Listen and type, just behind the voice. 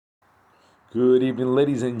Good evening,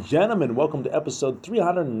 ladies and gentlemen. Welcome to episode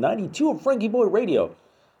 392 of FrankieBoi Radio.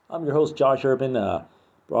 I'm your host, Josh Urban,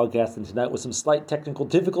 broadcasting tonight with some slight technical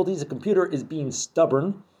difficulties. The computer is being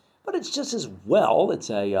stubborn, but it's just as well. It's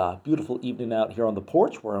a beautiful evening out here on the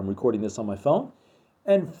porch where I'm recording this on my phone.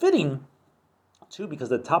 And fitting, too, because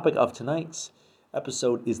the topic of tonight's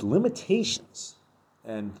episode is limitations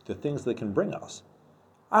and the things that can bring us.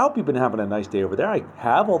 I hope you've been having a nice day over there. I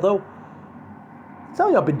have, although I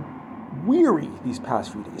tell you, I've been weary these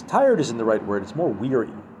past few days. Tired isn't the right word, it's more weary.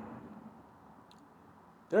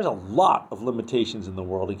 There's a lot of limitations in the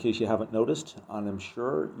world, in case you haven't noticed, and I'm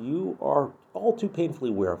sure you are all too painfully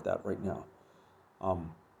aware of that right now.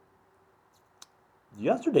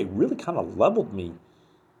 Yesterday really kind of leveled me.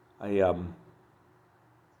 I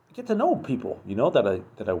get to know people, that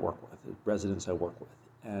I work with, the residents I work with,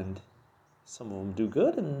 and some of them do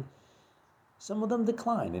good, and some of them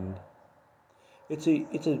decline, and it's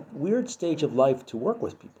a weird stage of life to work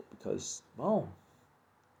with people because, well,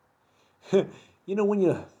 when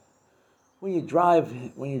you're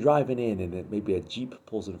driving in and maybe a Jeep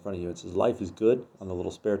pulls in front of you and says life is good on the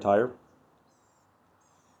little spare tire,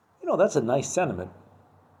 that's a nice sentiment,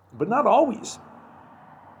 but not always.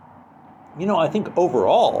 I think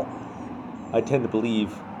overall, I tend to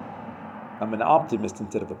believe I'm an optimist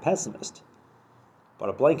instead of a pessimist. But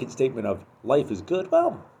a blanket statement of life is good,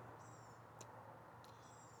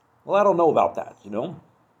 well, I don't know about that,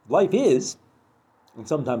 Life is, and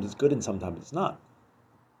sometimes it's good and sometimes it's not.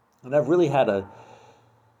 And I've really had a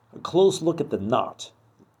close look at the not.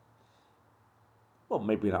 Well,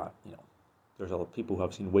 maybe not, There's other people who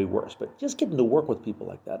I've seen way worse, but just getting to work with people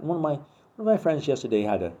like that. And one of my friends yesterday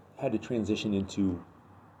had to transition into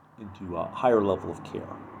a higher level of care.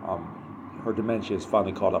 Her dementia has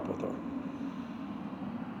finally caught up with her.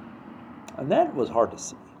 And that was hard to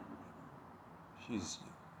see. She's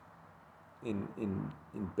in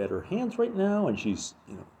better hands right now, and she's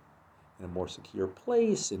in a more secure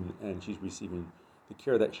place, and she's receiving the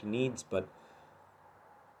care that she needs, but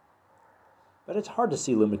it's hard to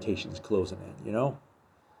see limitations closing in,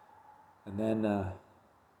 And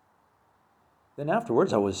then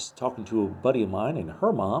afterwards I was talking to a buddy of mine, and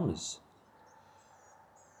her mom is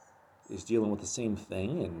dealing with the same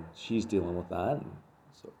thing, and she's dealing with that, and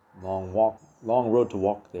so long road to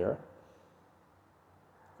walk there.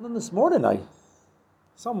 And then this morning,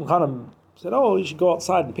 someone kind of said, "Oh, you should go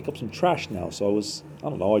outside and pick up some trash now." So I was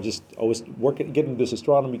getting this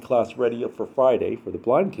astronomy class ready up for Friday for the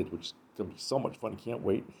blind kids, which is going to be so much fun. Can't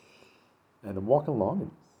wait. And I'm walking along,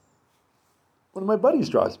 and one of my buddies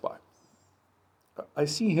drives by. I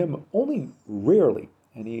see him only rarely,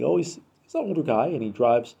 and he's an older guy, and he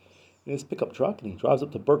drives in his pickup truck, and he drives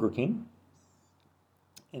up to Burger King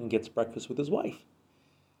and gets breakfast with his wife.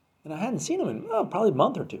 And I hadn't seen him in probably a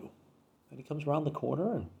month or two. And he comes around the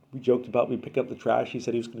corner, and we joked about we pick up the trash. He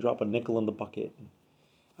said he was going to drop a nickel in the bucket. And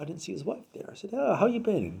I didn't see his wife there. I said, how you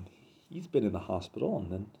been? And he's been in the hospital.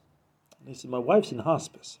 And he said, my wife's in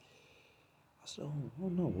hospice. I said, oh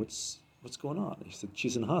no, what's going on? He said,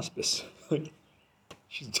 she's in hospice.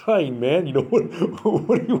 She's dying, man. What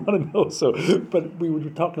do you want to know? So, but we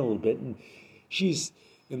were talking a little bit, and she's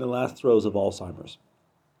in the last throes of Alzheimer's.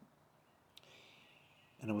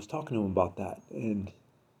 And I was talking to him about that, and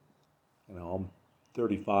I'm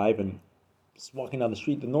 35, and just walking down the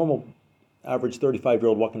street. The normal, average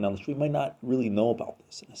 35-year-old walking down the street might not really know about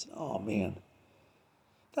this. And I said, "Oh man,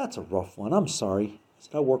 that's a rough one. I'm sorry." I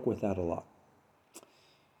said, "I work with that a lot,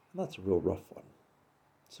 and that's a real rough one."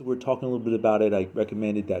 So we were talking a little bit about it. I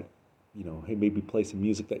recommended that, hey, maybe play some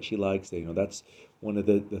music that she likes. That's one of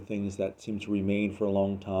the things that seems to remain for a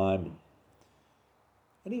long time.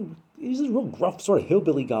 And he's a real gruff sort of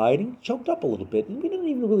hillbilly guy, and he choked up a little bit, and we didn't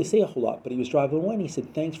even really say a whole lot, but he was driving away, and he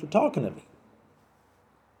said, "Thanks for talking to me."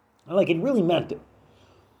 And it really meant it.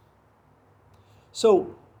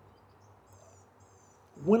 So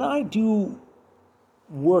when I do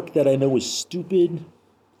work that I know is stupid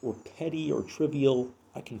or petty or trivial,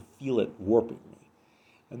 I can feel it warping me.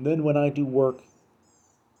 And then when I do work,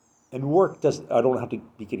 and I don't have to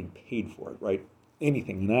be getting paid for it, right?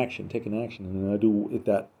 Anything, take an action, and I do it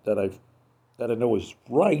that I know is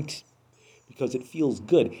right because it feels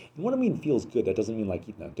good. And what I mean feels good, that doesn't mean like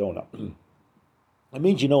eating a donut. It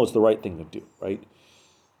means it's the right thing to do, right?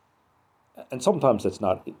 And sometimes that's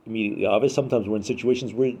not immediately obvious. Sometimes we're in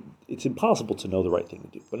situations where it's impossible to know the right thing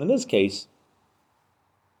to do. But in this case,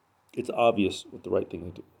 it's obvious what the right thing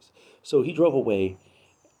to do is. So he drove away,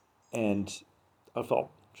 and I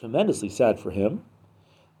felt tremendously sad for him,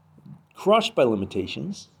 crushed by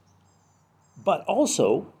limitations, but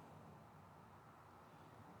also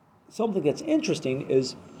something that's interesting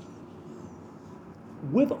is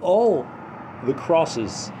with all the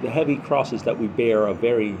crosses, the heavy crosses that we bear of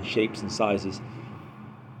varying shapes and sizes,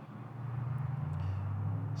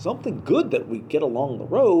 something good that we get along the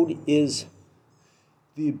road is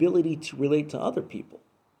the ability to relate to other people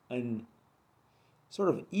and sort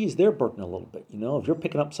of ease their burden a little bit. You know, if you're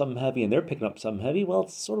picking up something heavy and they're picking up something heavy, well,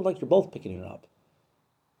 it's sort of like you're both picking it up.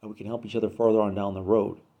 And we can help each other further on down the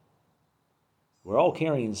road. We're all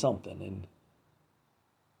carrying something,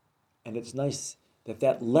 and it's nice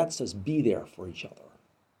that lets us be there for each other.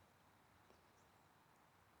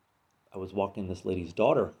 I was walking this lady's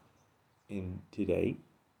daughter in today,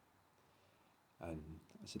 and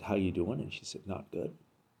I said, "How you doing?" And she said, "Not good."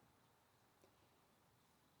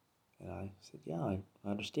 And I said, "Yeah, I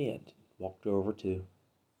understand." Walked her over to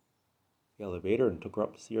the elevator and took her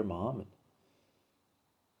up to see her mom.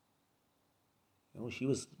 And she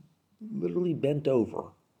was literally bent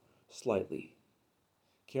over slightly,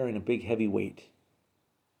 carrying a big heavy weight.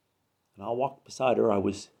 And I walked beside her. I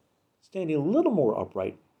was standing a little more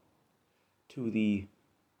upright to the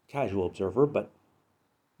casual observer, but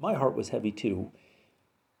my heart was heavy too.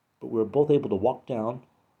 But we were both able to walk down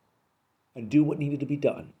and do what needed to be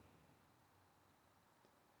done.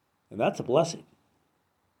 And that's a blessing.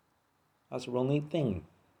 That's a real neat thing.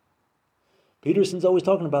 Peterson's always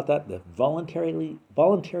talking about that, the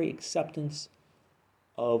voluntary acceptance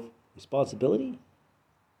of responsibility,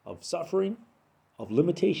 of suffering, of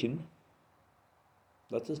limitation.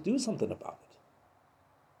 Let's us do something about it.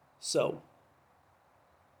 So,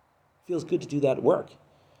 it feels good to do that work.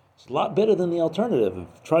 It's a lot better than the alternative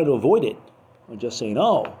of trying to avoid it or just saying,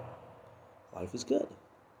 "Oh, life is good."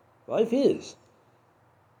 Life is.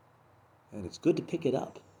 And it's good to pick it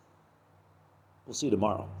up. We'll see you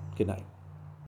tomorrow. Good night.